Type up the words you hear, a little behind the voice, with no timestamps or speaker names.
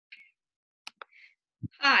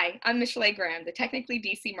Hi, I'm Michelai Graham, the Technically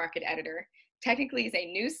DC Market Editor. Technically is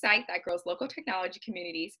a news site that grows local technology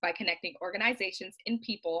communities by connecting organizations and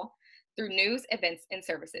people through news, events, and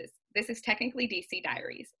services. This is Technically DC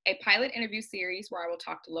Diaries, a pilot interview series where I will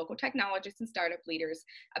talk to local technologists and startup leaders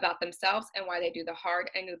about themselves and why they do the hard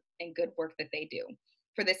and good work that they do.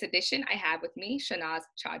 For this edition, I have with me Shanaz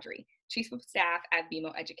Chowdhery, Chief of Staff at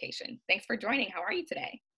Vemo Education. Thanks for joining. How are you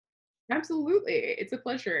today? Absolutely. It's a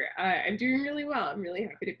pleasure. I'm doing really well. I'm really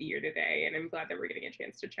happy to be here today, and I'm glad that we're getting a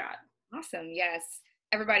chance to chat. Awesome. Yes.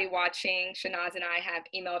 Everybody watching, Shanaz and I have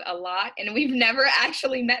emailed a lot, and we've never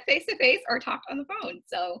actually met face to face or talked on the phone.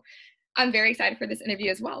 So I'm very excited for this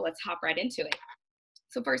interview as well. Let's hop right into it.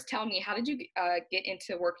 So, first, tell me, how did you get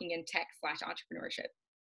into working in tech slash entrepreneurship?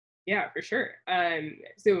 Yeah, for sure.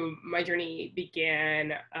 So my journey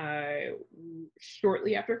began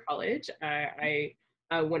shortly after college. I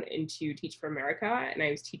went into Teach for America, and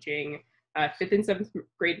I was teaching fifth and seventh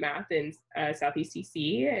grade math in Southeast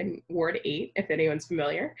DC and Ward 8, if anyone's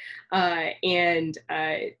familiar. And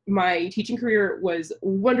my teaching career was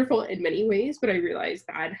wonderful in many ways, but I realized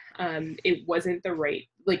that it wasn't the right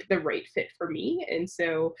fit for me. And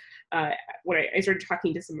so uh, when I started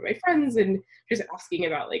talking to some of my friends and just asking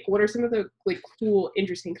about like what are some of the like cool,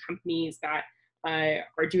 interesting companies that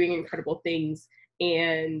are doing incredible things.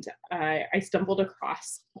 And I stumbled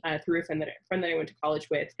across through a friend that I went to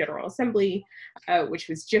college with, General Assembly, which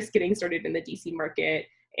was just getting started in the DC market.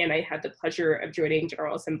 And I had the pleasure of joining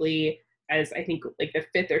General Assembly as I think like the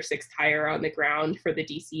fifth or sixth hire on the ground for the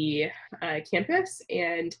DC campus,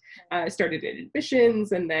 and started in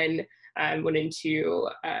admissions, and then went into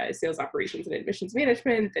sales operations and admissions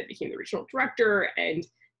management, then became the regional director. And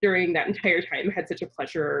during that entire time, had such a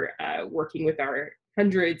pleasure working with our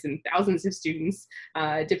hundreds and thousands of students,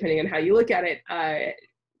 depending on how you look at it,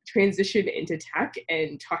 transition into tech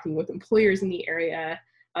and talking with employers in the area.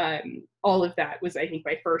 All of that was, I think,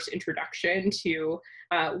 my first introduction to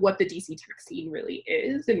what the DC tech scene really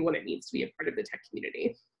is and what it means to be a part of the tech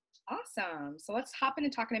community. Awesome. So, let's hop into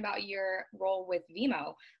talking about your role with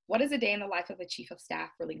Vemo. What does a day in the life of a chief of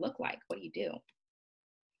staff really look like? What do you do?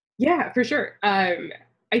 Yeah, for sure.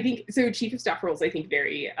 I think so. Chief of staff roles, I think,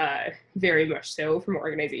 vary very much so from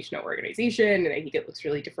organization to organization, and I think it looks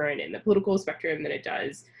really different in the political spectrum than it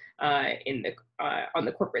does in the on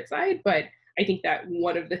the corporate side. But I think that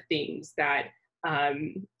one of the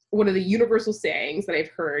universal sayings that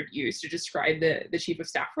I've heard used to describe the chief of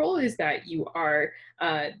staff role is that you are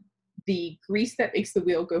the grease that makes the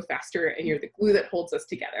wheel go faster, and you're the glue that holds us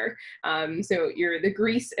together. So you're the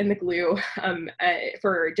grease and the glue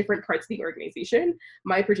for different parts of the organization.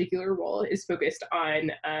 My particular role is focused on,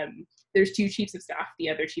 there's two chiefs of staff. The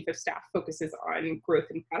other chief of staff focuses on growth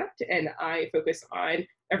and product, and I focus on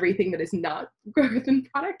everything that is not growth and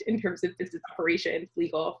product in terms of business operations,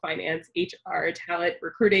 legal, finance, HR, talent,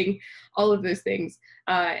 recruiting, all of those things.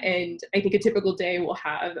 And I think a typical day will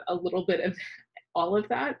have a little bit of all of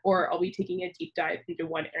that, or I'll be taking a deep dive into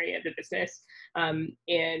one area of the business.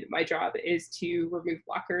 And my job is to remove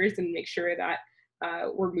blockers and make sure that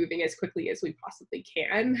we're moving as quickly as we possibly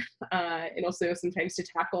can. And also sometimes to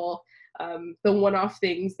tackle the one-off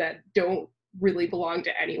things that don't really belong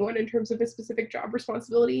to anyone in terms of a specific job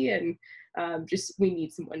responsibility, and just we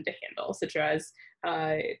need someone to handle, such as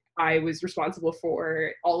I was responsible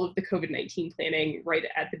for all of the COVID-19 planning right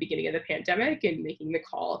at the beginning of the pandemic and making the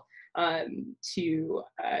call to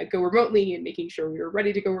go remotely and making sure we were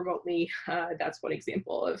ready to go remotely. That's one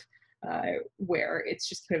example of where it's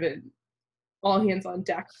just kind of an all hands on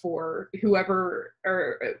deck for whoever,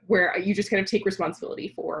 or where you just kind of take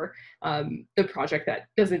responsibility for the project that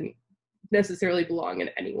doesn't necessarily belong in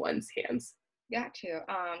anyone's hands. Got you.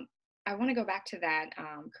 I want to go back to that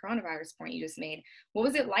coronavirus point you just made. What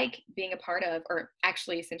was it like being a part of, or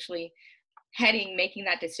actually essentially making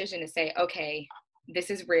that decision to say, okay, this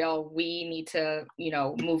is real. We need to,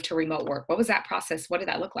 move to remote work. What was that process? What did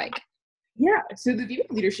that look like? Yeah, so the Viva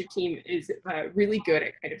leadership team is really good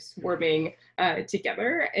at kind of swarming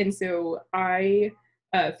together. And so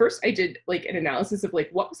first I did like an analysis of like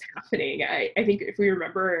what was happening. I think if we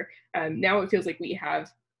remember, now it feels like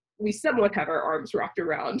we somewhat have our arms wrapped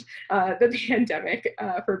around the pandemic,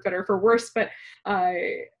 for better or for worse. But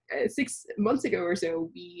 6 months ago or so,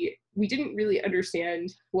 we didn't really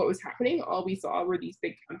understand what was happening. All we saw were these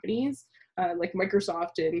big companies like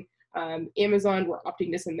Microsoft and Amazon were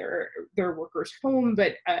opting to send their workers home,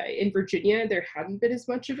 but in Virginia there hadn't been as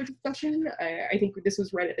much of a discussion. I think this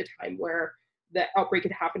was right at the time where the outbreak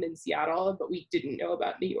had happened in Seattle, but we didn't know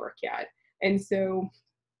about New York yet. And so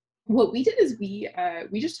what we did is we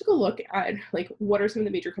just took a look at like what are some of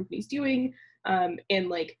the major companies doing, and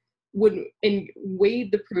like and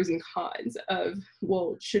weighed the pros and cons of,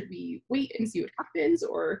 well, should we wait and see what happens,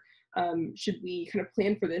 or should we kind of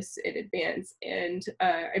plan for this in advance? And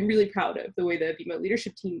I'm really proud of the way the Vemo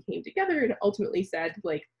leadership team came together and ultimately said,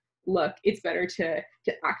 like, look, it's better to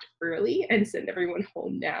act early and send everyone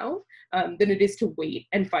home now than it is to wait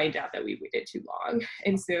and find out that we waited too long.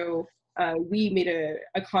 And so we made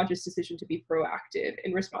a conscious decision to be proactive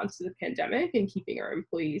in response to the pandemic and keeping our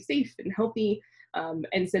employees safe and healthy,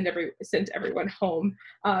 and sent everyone home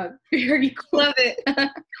very quickly. Love it.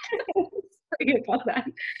 Sorry about that.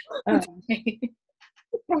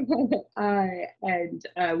 And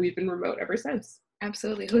we've been remote ever since.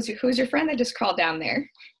 Absolutely. Who's your friend that just crawled down there?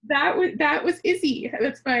 That was Izzy.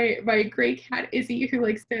 That's my gray cat Izzy, who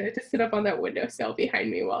likes to sit up on that windowsill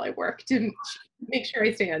behind me while I work to make sure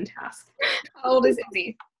I stay on task. How old is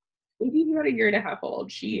Izzy? Maybe about 1.5 years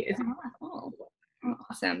old. She is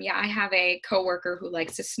awesome. Yeah, I have a coworker who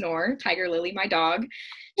likes to snore, Tiger Lily, my dog.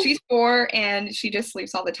 She's 4 and she just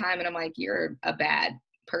sleeps all the time, and I'm like, you're a bad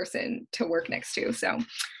person to work next to, so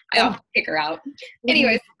I often kick her out.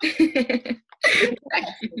 Anyways. The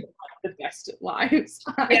best lives.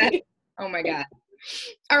 Yeah. Oh my God.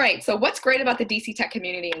 All right, so what's great about the DC tech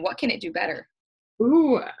community and what can it do better?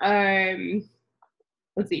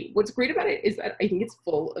 Let's see. What's great about it is that I think it's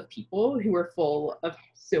full of people who are full of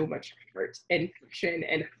so much heart and passion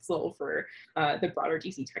and hustle for the broader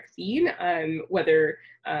DC tech scene. Whether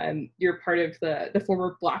you're part of the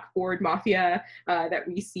former Blackboard mafia that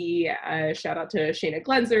we see, shout out to Shayna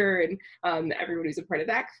Glenzer and everyone who's a part of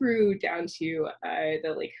that crew, down to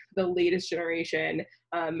the latest generation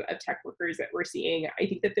of tech workers that we're seeing. I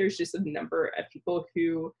think that there's just a number of people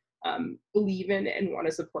who believe in and want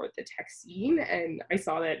to support the tech scene. And I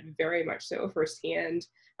saw that very much so firsthand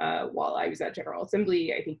while I was at General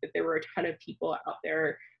Assembly. I think that there were a ton of people out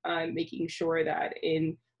there making sure that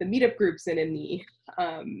in the meetup groups and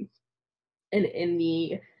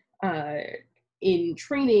in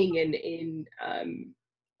training and in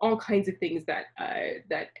all kinds of things that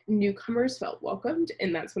newcomers felt welcomed.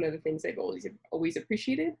 And that's one of the things I've always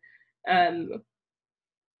appreciated.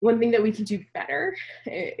 One thing that we can do better,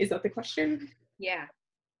 is that the question? Yeah.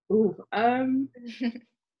 Ooh, let's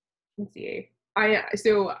see.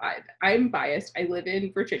 I'm biased. I live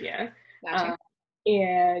in Virginia. Gotcha.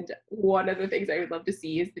 And one of the things I would love to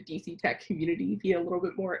see is the DC tech community be a little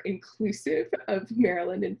bit more inclusive of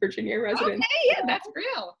Maryland and Virginia residents. Okay, yeah, that's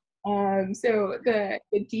real. So the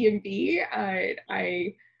DMV,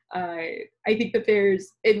 I think that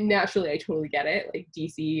and naturally I totally get it, like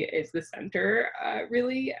DC is the center,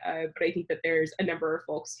 really, but I think that there's a number of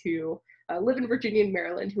folks who live in Virginia and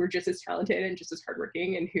Maryland who are just as talented and just as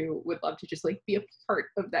hardworking and who would love to just like be a part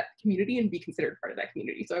of that community and be considered part of that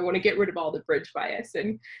community. So I want to get rid of all the bridge bias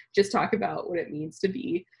and just talk about what it means to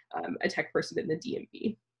be a tech person in the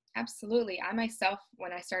DMV. Absolutely. I myself,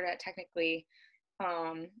 when I started at Technical.ly,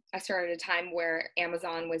 I started at a time where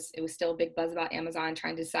Amazon was still a big buzz about Amazon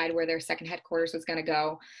trying to decide where their second headquarters was going to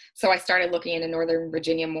go. So I started looking into Northern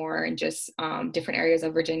Virginia more and just different areas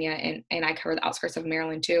of Virginia, and I cover the outskirts of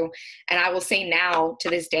Maryland too. And I will say now, to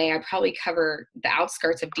this day, I probably cover the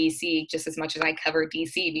outskirts of DC just as much as I cover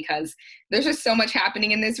DC, because there's just so much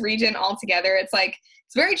happening in this region altogether. It's like,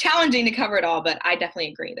 it's very challenging to cover it all, but I definitely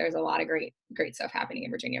agree. There's a lot of great stuff happening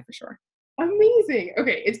in Virginia for sure. Amazing.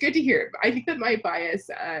 Okay, it's good to hear. I think that my bias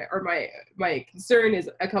or my concern is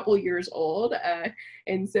a couple years old,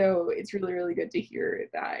 and so it's really, really good to hear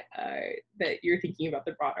that that you're thinking about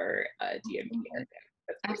the broader DMV area.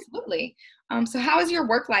 Absolutely. So how has your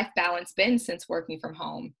work-life balance been since working from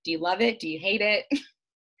home? Do you love it? Do you hate it?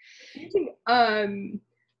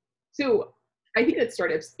 So I think that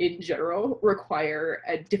startups in general require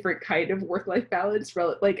a different kind of work-life balance.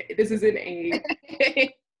 Like, this isn't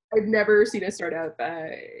I've never seen a startup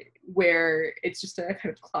where it's just a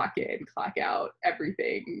kind of clock in, clock out,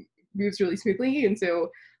 everything moves really smoothly. And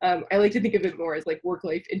so I like to think of it more as like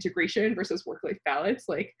work-life integration versus work-life balance.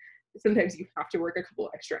 Like, sometimes you have to work a couple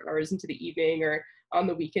extra hours into the evening or on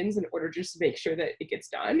the weekends in order just to make sure that it gets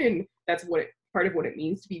done. And that's part of what it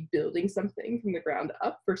means to be building something from the ground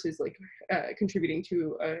up versus like contributing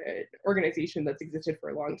to an organization that's existed for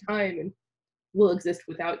a long time and will exist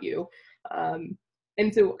without you.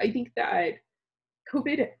 And so I think that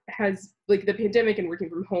COVID has, like, the pandemic and working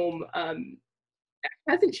from home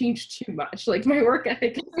hasn't changed too much. Like, my work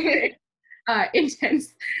ethic is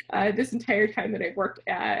intense this entire time that I've worked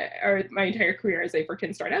or my entire career as I've worked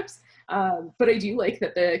in startups. But I do like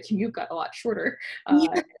that the commute got a lot shorter.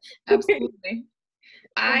 Yeah, absolutely.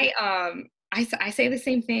 I say the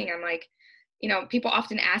same thing. I'm like, people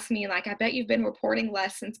often ask me, like, I bet you've been reporting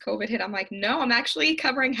less since COVID hit. I'm like, no, I'm actually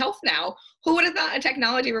covering health now. Who would have thought a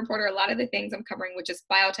technology reporter? A lot of the things I'm covering with just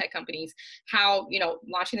biotech companies, how,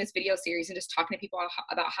 launching this video series and just talking to people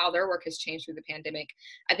about how their work has changed through the pandemic.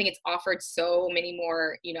 I think it's offered so many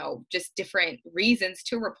more, just different reasons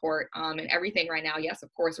to report, and everything right now. Yes,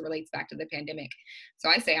 of course, it relates back to the pandemic. So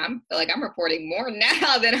I say feel like I'm reporting more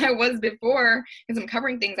now than I was before because I'm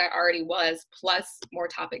covering things I already was, plus more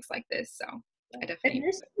topics like this. So I definitely. And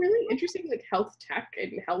there's some really interesting like health tech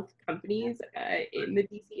and health companies in the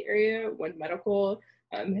DC area. One Medical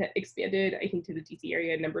expanded, I think, to the DC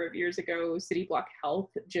area a number of years ago. City Block Health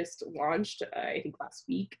just launched, I think, last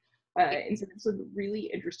week. And so there's some really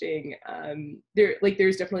interesting.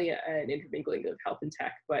 There's definitely an intermingling of health and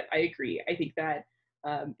tech, but I agree. I think that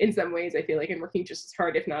in some ways, I feel like I'm working just as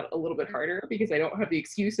hard, if not a little bit harder, because I don't have the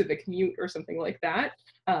excuse of a commute or something like that.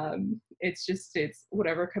 It's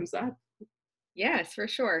whatever comes up. Yes, for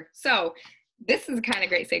sure. So this is a kind of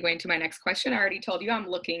great segue into my next question. I already told you I'm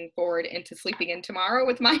looking forward into sleeping in tomorrow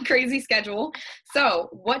with my crazy schedule. So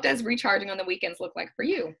what does recharging on the weekends look like for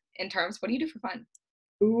you in terms, what do you do for fun?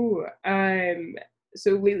 Ooh,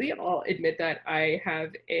 so lately I'll admit that I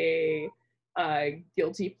have a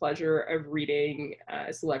guilty pleasure of reading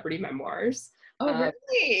celebrity memoirs. Oh, Um,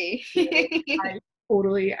 really? I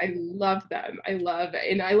I love them.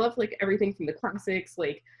 And I love like everything from the classics,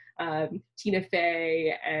 like Tina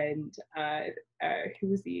Fey and who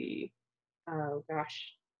was oh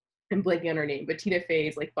gosh, I'm blanking on her name, but Tina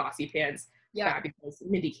Fey's like Bossy Pants, Yeah. fabulous,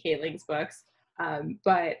 Mindy Kaling's books.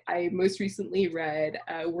 But I most recently read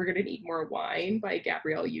We're Gonna Need More Wine by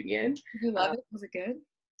Gabrielle Union. Did you love it? Was it good?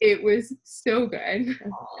 It was so good.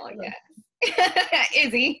 Oh, yes.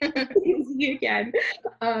 Izzy. Easy again.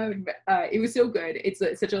 It was so good. It's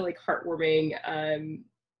such a like heartwarming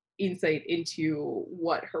insight into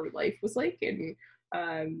what her life was like, and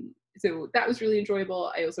so that was really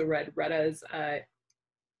enjoyable. I also read Retta's.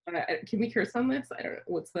 Can we curse on this? I don't know.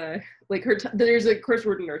 What's the like her? There's a curse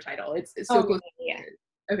word in her title. It's so close. Yeah.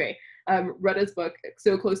 Okay. Retta's book,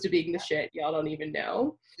 So Close to Being the Shit, Y'all Don't Even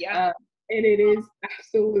Know. Yeah. And it is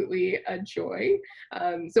absolutely a joy.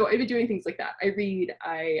 So I've been doing things like that. I read.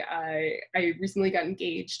 I recently got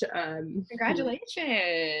engaged. Congratulations.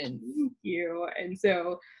 Thank you. And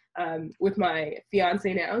so with my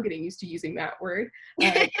fiance now, getting used to using that word,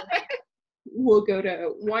 we'll go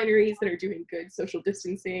to wineries that are doing good social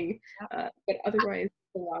distancing, but otherwise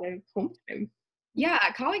a lot of home time. Yeah,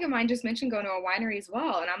 a colleague of mine just mentioned going to a winery as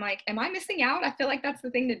well. And I'm like, am I missing out? I feel like that's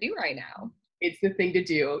the thing to do right now. It's the thing to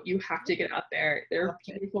do. You have to get out there. There are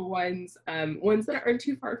beautiful ones, ones that aren't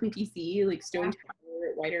too far from DC, like Stone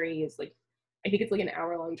Tower Winery is like, I think it's like an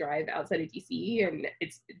hour-long drive outside of DC, and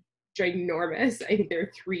it's ginormous. I think there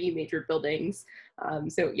are 3 major buildings.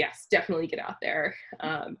 So yes, definitely get out there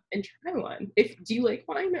and try one. Do you like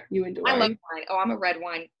wine? Are you into wine? I love wine. Oh, I'm a red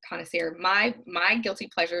wine connoisseur. My guilty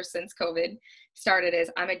pleasure since COVID started is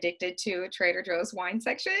I'm addicted to Trader Joe's wine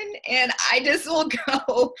section, and I just will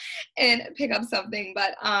go and pick up something.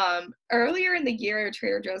 But earlier in the year,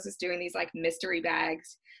 Trader Joe's is doing these like mystery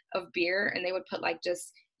bags of beer, and they would put like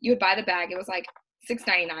you would buy the bag. It was like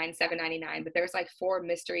 $6.99, $7.99, but there's like 4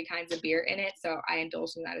 mystery kinds of beer in it. So I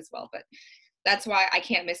indulged in that as well. But that's why I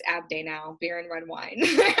can't miss Ab Day now, beer and red wine.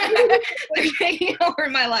 They're taking over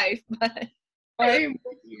my life. But I am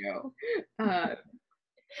with you.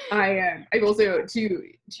 I'm also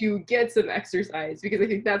to get some exercise, because I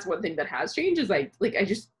think that's one thing that has changed is I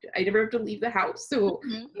never have to leave the house. So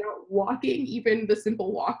I'm not walking even the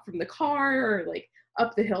simple walk from the car or like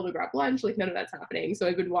up the hill to grab lunch, like none of that's happening. So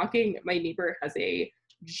I've been walking. My neighbor has a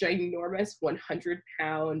ginormous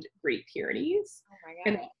 100-pound Great Pyrenees. oh my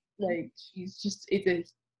And God. like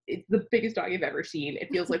it's the biggest dog I've ever seen. It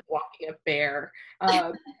feels like walking a bear.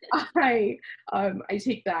 I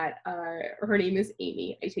take that. Her name is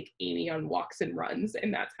Amy. I take Amy on walks and runs,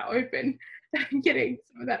 and that's how I've been getting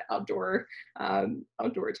some of that outdoor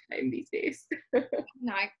time these days.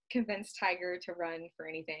 Not convinced Tiger to run for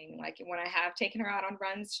anything. Like when I have taken her out on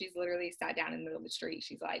runs, she's literally sat down in the middle of the street.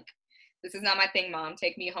 She's like, "This is not my thing, Mom.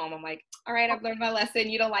 Take me home." I'm like, "All right, I've learned my lesson.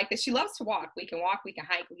 You don't like this." She loves to walk. We can walk, we can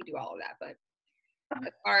hike, we can do all of that. But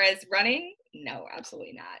as far as running, no,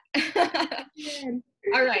 absolutely not.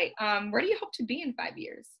 All right. Where do you hope to be in 5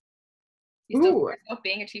 years? You still see yourself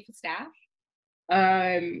being a chief of staff?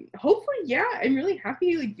 Hopefully, yeah. I'm really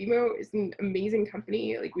happy. Like Vemo is an amazing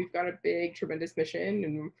company. Like we've got a big, tremendous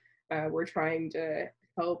mission, and we're trying to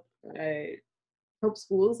help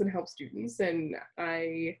schools and help students. And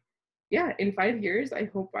yeah, in 5 years, I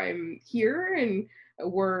hope I'm here and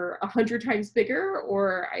we're 100 times bigger,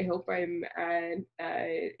 or I hope I'm at,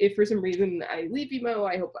 if for some reason I leave Vemo,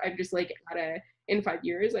 I hope I'm just like in 5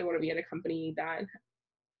 years, I want to be at a company that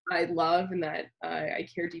I love and that I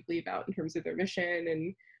care deeply about in terms of their mission,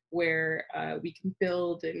 and where we can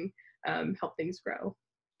build and help things grow.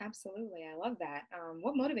 Absolutely. I love that.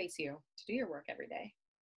 What motivates you to do your work every day?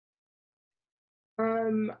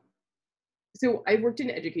 Um, so I worked in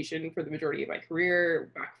education for the majority of my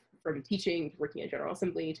career, back from teaching to working at General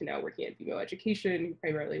Assembly to now working at Vemo Education, who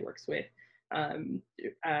primarily works with um,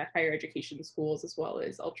 higher education schools as well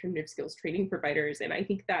as alternative skills training providers. And I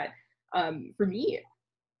think that for me,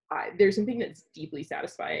 there's something that's deeply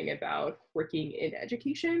satisfying about working in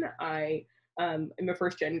education. I am a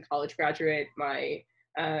first gen college graduate.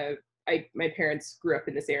 Uh, my parents grew up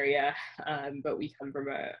in this area, but we come from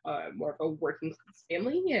a more of a working class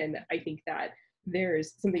family, and I think that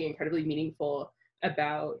there's something incredibly meaningful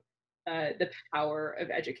about the power of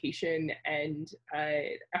education. And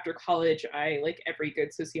after college, I, like every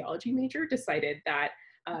good sociology major, decided that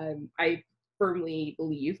I firmly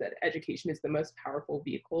believe that education is the most powerful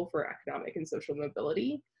vehicle for economic and social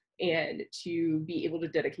mobility. And to be able to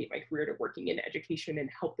dedicate my career to working in education and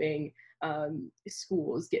helping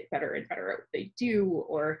schools get better and better at what they do,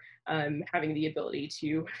 or having the ability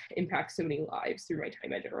to impact so many lives through my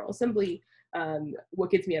time at General Assembly,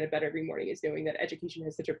 what gets me out of bed every morning is knowing that education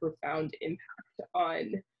has such a profound impact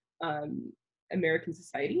on American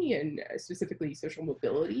society, and specifically social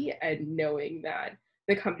mobility, and knowing that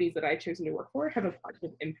the companies that I've chosen to work for have a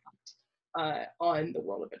positive impact on the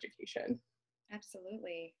world of education.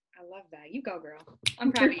 Absolutely. I love that. You go, girl.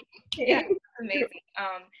 I'm proud of you. Yeah, amazing.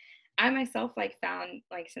 I myself like found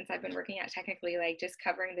like since I've been working at Technical.ly, like just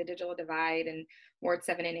covering the digital divide and Ward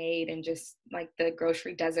 7 and 8 and just like the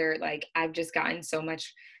grocery desert, like I've just gotten so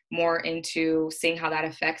much more into seeing how that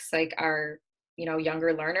affects like our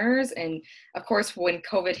younger learners. And of course when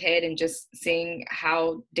COVID hit and just seeing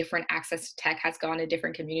how different access to tech has gone to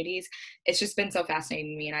different communities, it's just been so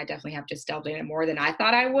fascinating to me, and I definitely have just delved in it more than I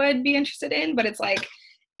thought I would be interested in. But it's like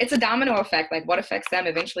it's a domino effect. Like what affects them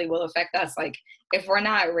eventually will affect us. Like if we're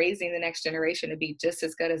not raising the next generation to be just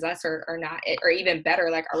as good as us, or not, or even better,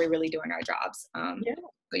 like are we really doing our jobs? Yeah.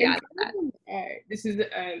 So yeah, I And love that. this is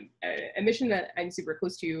a mission that I'm super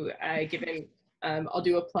close to, given I'll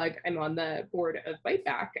do a plug. I'm on the board of Bite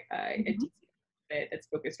Back, a Mhm. DC that's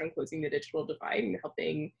focused on closing the digital divide and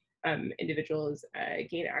helping individuals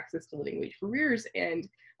gain access to living wage careers. And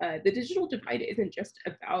the digital divide isn't just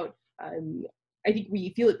about, I think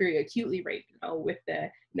we feel it very acutely right now with the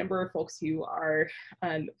number of folks who are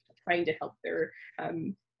trying to help their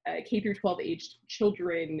K through 12 aged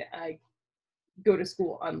children go to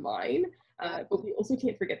school online. Yeah, But we also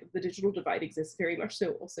can't forget that the digital divide exists very much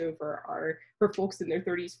so also for folks in their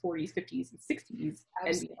 30s, 40s, 50s, and 60s and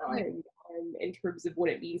absolutely. beyond, in terms of what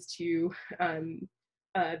it means to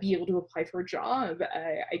be able to apply for a job.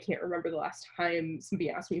 I can't remember the last time somebody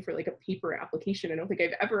asked me for like a paper application. I don't think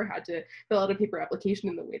I've ever had to fill out a paper application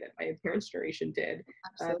in the way that my parents' generation did.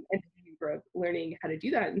 Absolutely. And we grew up learning how to do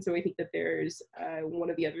that. And so I think that there's one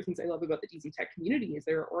of the other things I love about the DC Tech community is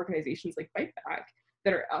there are organizations like Bite Back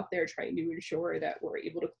that are out there trying to ensure that we're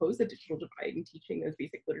able to close the digital divide and teaching those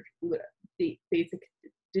basic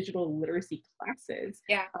digital literacy classes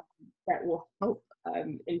Yeah. that will help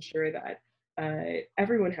ensure that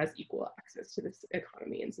everyone has equal access to this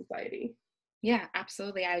economy and society. Yeah,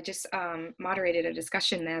 absolutely. I just moderated a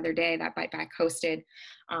discussion the other day that Bite Back hosted.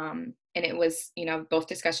 And it was, both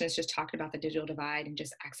discussions just talked about the digital divide and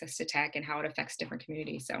just access to tech and how it affects different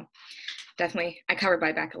communities. So definitely, I cover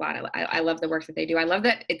Bite Back a lot. I love the work that they do. I love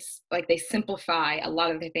that it's like they simplify a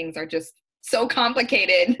lot of the things are just so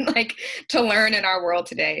complicated, like to learn in our world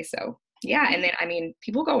today. So yeah, and then I mean,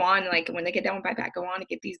 people go on like when they get done with Bite Back, go on to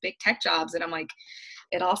get these big tech jobs, and I'm like,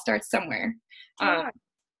 it all starts somewhere. Um, Yeah.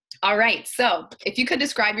 all right. So if you could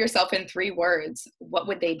describe yourself in 3 words, what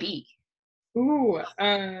would they be? Ooh,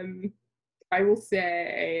 I will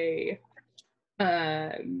say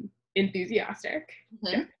enthusiastic, Hmm.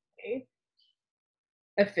 definitely,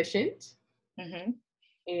 efficient, Hmm.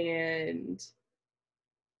 and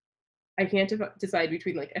I can't decide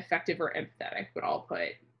between like effective or empathetic, but I'll put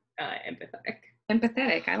empathetic.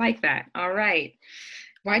 Empathetic. I like that. All right.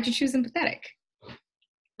 Why'd you choose empathetic?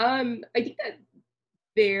 I think that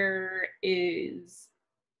there is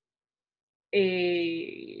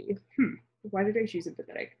a why did I choose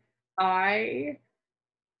empathetic? I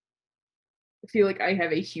feel like I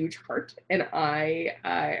have a huge heart, and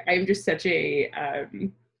I'm just such a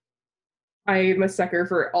I'm a sucker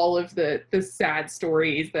for all of the sad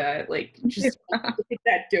stories that like just hit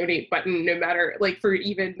that donate button, no matter like for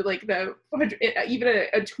even like the 100, even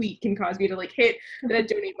a tweet can cause me to like hit that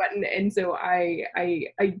donate button. And so I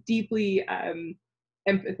deeply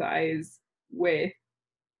empathize with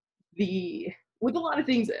the with a lot of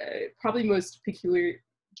things, probably most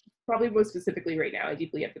specifically right now, I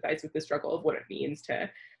deeply empathize with the struggle of what it means to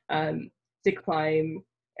climb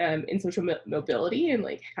in social mobility, and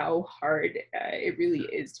like how hard it really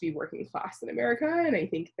is to be working class in America. And I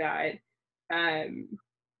think that um,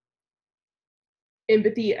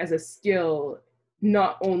 empathy as a skill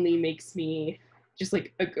not only makes me just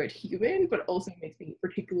like a good human, but also makes me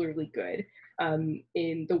particularly good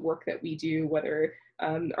in the work that we do, whether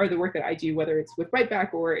or the work that I do, whether it's with Right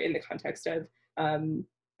Back or in the context of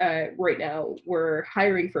right now we're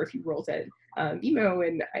hiring for a few roles at Vemo,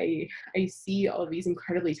 and I see all of these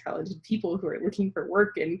incredibly talented people who are looking for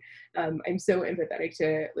work, and I'm so empathetic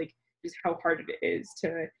to like just how hard it is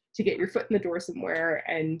to get your foot in the door somewhere.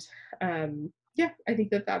 And yeah, I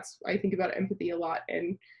think I think about empathy a lot,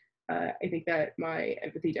 and I think that my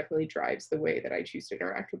empathy definitely drives the way that I choose to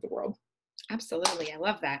interact with the world. Absolutely. I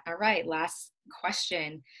love that. All right. Last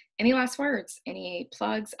question. Any last words? Any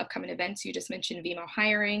plugs, upcoming events? You just mentioned Vemo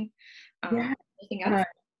hiring. Yeah. Anything else? Uh,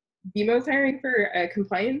 Vemo's hiring for a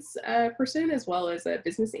compliance person as well as a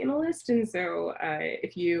business analyst. And so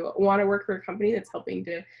if you want to work for a company that's helping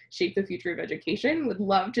to shape the future of education, would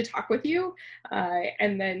love to talk with you.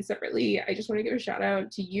 And then separately, I just want to give a shout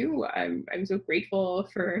out to you. I'm so grateful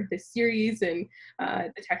for this series, and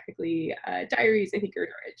the Technical.ly Diaries, I think are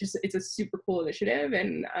just, it's a super cool initiative,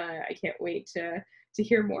 and I can't wait to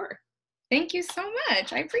hear more. Thank you so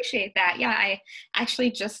much. I appreciate that. Yeah, I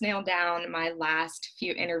actually just nailed down my last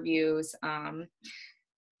few interviews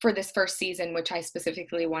for this first season, which I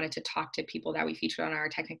specifically wanted to talk to people that we featured on our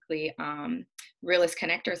Technical.ly Realist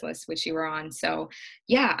Connectors list, which you were on. So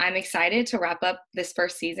yeah, I'm excited to wrap up this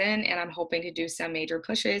first season, and I'm hoping to do some major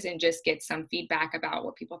pushes and just get some feedback about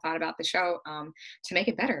what people thought about the show to make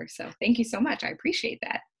it better. So thank you so much. I appreciate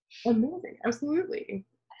that. Amazing. Absolutely.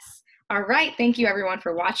 All right. Thank you everyone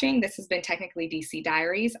for watching. This has been Technical.ly DC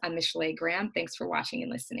Diaries. I'm Michelai Graham. Thanks for watching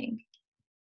and listening.